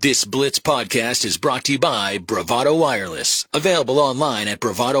This Blitz podcast is brought to you by Bravado Wireless. Available online at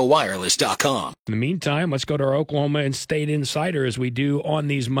bravadowireless.com. In the meantime, let's go to our Oklahoma State Insider as we do on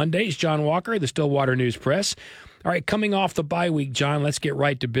these Mondays. Jon Walker, the Stillwater News Press. All right, coming off the bye week, John, let's get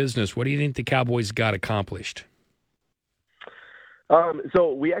right to business. What do you think the Cowboys got accomplished?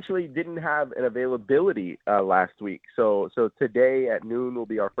 So we actually didn't have an availability last week. So today at noon will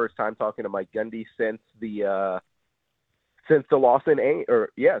be our first time talking to Mike Gundy since the loss in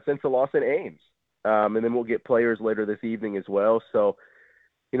Ames. And then we'll get players later this evening as well. So,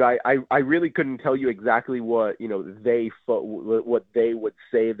 I really couldn't tell you exactly what, what they would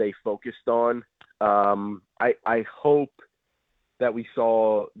say they focused on. I hope that we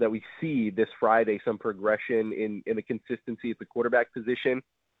see this Friday some progression in the consistency at the quarterback position.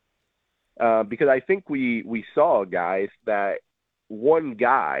 Because I think we saw, guys, that one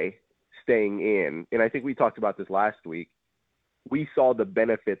guy staying in, and I think we talked about this last week, we saw the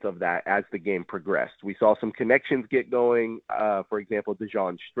benefits of that as the game progressed. We saw some connections get going. For example,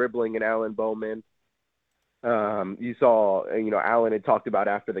 DeJon Stribling and Alan Bowman. You saw, Alan had talked about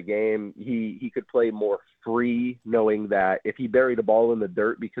after the game, he could play more free, knowing that if he buried a ball in the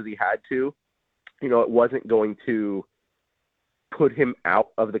dirt because he had to, it wasn't going to put him out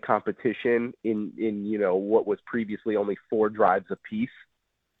of the competition in what was previously only 4 drives apiece.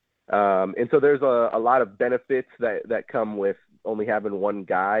 And so there's a lot of benefits that come with only having one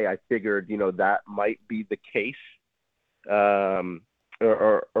guy. I figured, that might be the case.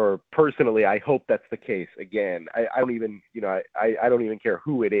 Or personally, I hope that's the case. Again, I don't even, I don't even care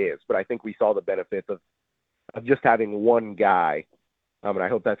who it is, but I think we saw the benefits of just having one guy. And I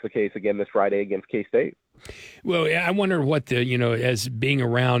hope that's the case again this Friday against K-State. Well, I wonder what as being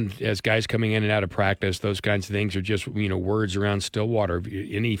around, as guys coming in and out of practice, those kinds of things are just, words around Stillwater.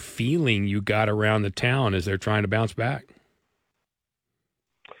 Any feeling you got around the town as they're trying to bounce back?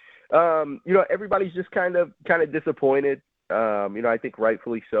 Everybody's just kind of disappointed. I think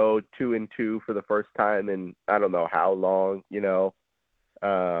rightfully so, 2-2 for the first time in I don't know how long,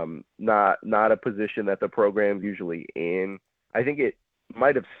 not a position that the program's usually in. I think it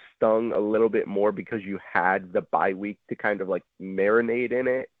might have stung a little bit more because you had the bye week to kind of like marinate in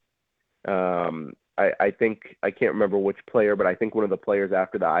it. I think, I can't remember which player, but I think one of the players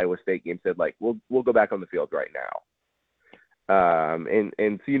after the Iowa State game said, like, we'll go back on the field right now. And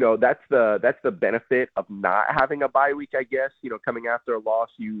so, that's the benefit of not having a bye week, I guess. Coming after a loss,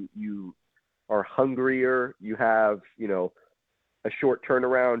 you are hungrier. You have, a short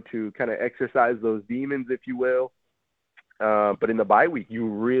turnaround to kind of exercise those demons, if you will. But in the bye week, you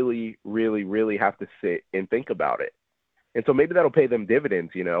really, really, really have to sit and think about it. And so maybe that'll pay them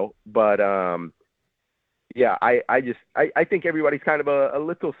dividends, But, I think everybody's kind of a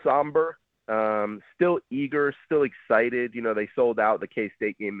little somber. Still eager, still excited. They sold out the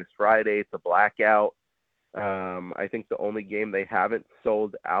K-State game this Friday. It's a blackout. I think the only game they haven't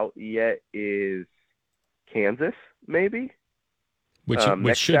sold out yet is Kansas, maybe. Which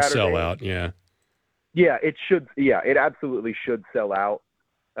should Saturday. Sell out, yeah. Yeah, it should. Yeah, it absolutely should sell out.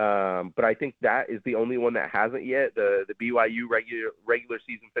 But I think that is the only one that hasn't yet. The BYU regular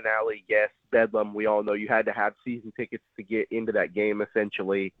season finale, yes, Bedlam. We all know you had to have season tickets to get into that game,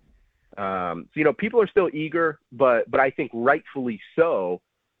 essentially. So, people are still eager, but I think rightfully so.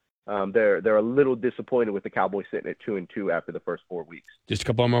 They're a little disappointed with the Cowboys sitting at 2-2 after the first 4 weeks. Just a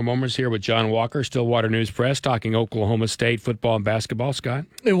couple more moments here with Jon Walker, Stillwater News Press, talking Oklahoma State football and basketball. Scott?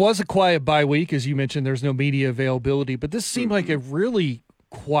 It was a quiet bye week, as you mentioned. There's no media availability, but this seemed like a really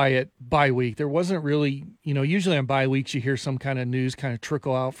quiet bye week. There wasn't really, usually on bye weeks you hear some kind of news kind of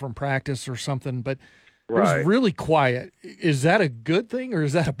trickle out from practice or something, but it was really quiet. Is that a good thing or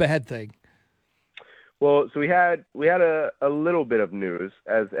is that a bad thing? Well, so we had a little bit of news,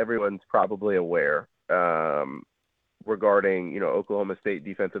 as everyone's probably aware, regarding Oklahoma State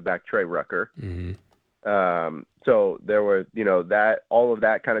defensive back Trey Rucker. Mm-hmm. So there was that all of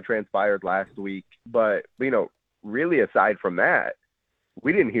that kind of transpired last week, but really aside from that,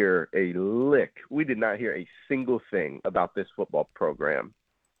 we didn't hear a lick. We did not hear a single thing about this football program,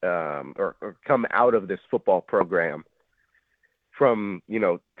 or come out of this football program from,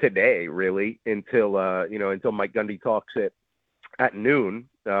 today really until Mike Gundy talks at noon,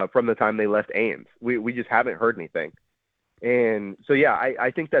 from the time they left Ames. We just haven't heard anything. And so, yeah,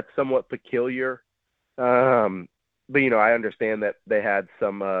 I think that's somewhat peculiar. But, I understand that they had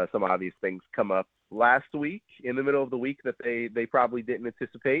some obvious things come up last week in the middle of the week that they probably didn't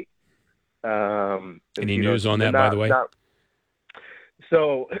anticipate. Any news on that, by the way?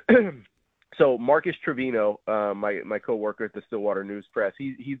 So So Marcus Trevino, my coworker at the Stillwater News Press,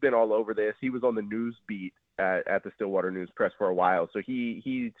 he's been all over this. He was on the news beat at the Stillwater News Press for a while, so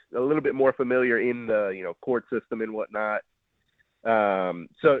he's a little bit more familiar in the court system and whatnot.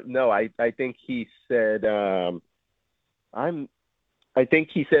 So no, I think he said I think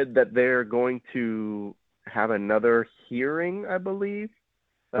he said that they're going to have another hearing, I believe.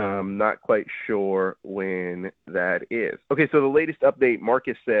 Not quite sure when that is. Okay, so the latest update,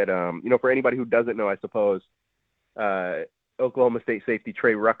 Marcus said, for anybody who doesn't know, I suppose, Oklahoma State safety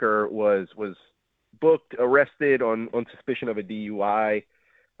Trey Rucker was booked, arrested on suspicion of a DUI,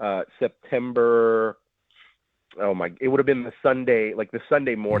 September. It would have been the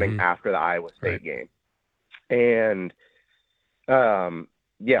Sunday morning after the Iowa State game, and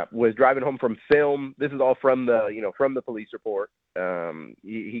was driving home from film. This is all from the police report.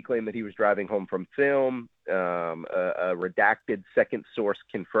 He claimed that he was driving home from film. A redacted second source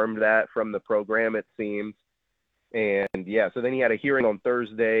confirmed that from the program, it seems. And so then he had a hearing on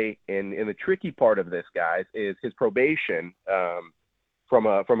Thursday. And the tricky part of this, guys, is his probation from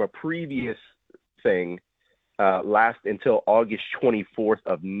a previous thing lasts until August 24th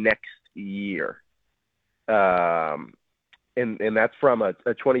of next year. And that's from a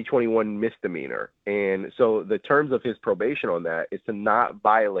 2021 misdemeanor. And so the terms of his probation on that is to not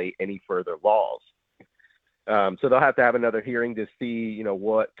violate any further laws. So they'll have to have another hearing to see,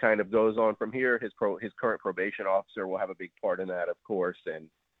 what kind of goes on from here. His current probation officer will have a big part in that, of course. And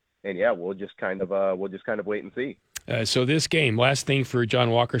we'll just kind of wait and see. So this game, last thing for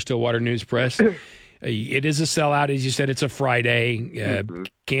Jon Walker, Stillwater News Press. It is a sellout, as you said. It's a Friday.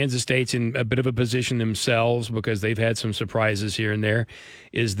 Kansas State's in a bit of a position themselves because they've had some surprises here and there.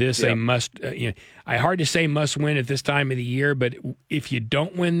 Is this a must? Hard to say must win at this time of the year, but if you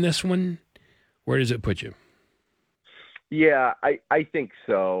don't win this one, where does it put you? Yeah, I think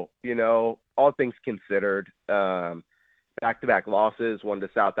so. All things considered. Back-to-back losses, one to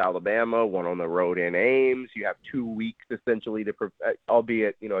South Alabama, one on the road in Ames. You have 2 weeks essentially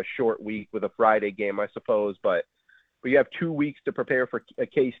albeit, a short week with a Friday game, I suppose, but you have 2 weeks to prepare for a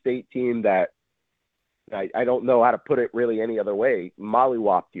K-State team that I don't know how to put it really any other way.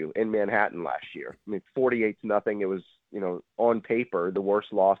 Mollywopped you in Manhattan last year. 48-0. It was, on paper, the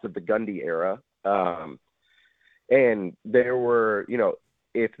worst loss of the Gundy era. And there were,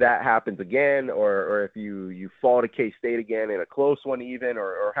 if that happens again, or if you fall to K-State again in a close one even,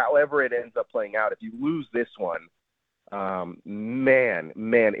 or however it ends up playing out, if you lose this one, man,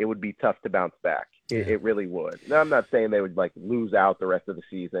 it would be tough to bounce back. It really would. Now, I'm not saying they would lose out the rest of the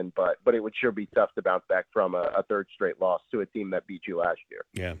season, but it would sure be tough to bounce back from a third straight loss to a team that beat you last year.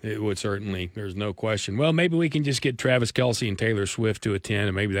 Yeah, it would certainly. There's no question. Well, maybe we can just get Travis Kelce and Taylor Swift to attend,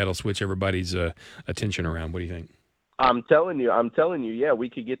 and maybe that'll switch everybody's attention around. What do you think? I'm telling you, yeah, we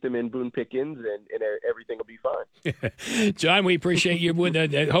could get them in Boone Pickens and everything will be fine. John, we appreciate you.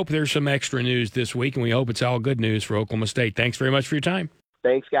 I hope there's some extra news this week, and we hope it's all good news for Oklahoma State. Thanks very much for your time.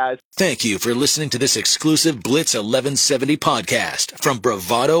 Thanks, guys. Thank you for listening to this exclusive Blitz 1170 podcast from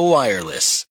Bravado Wireless.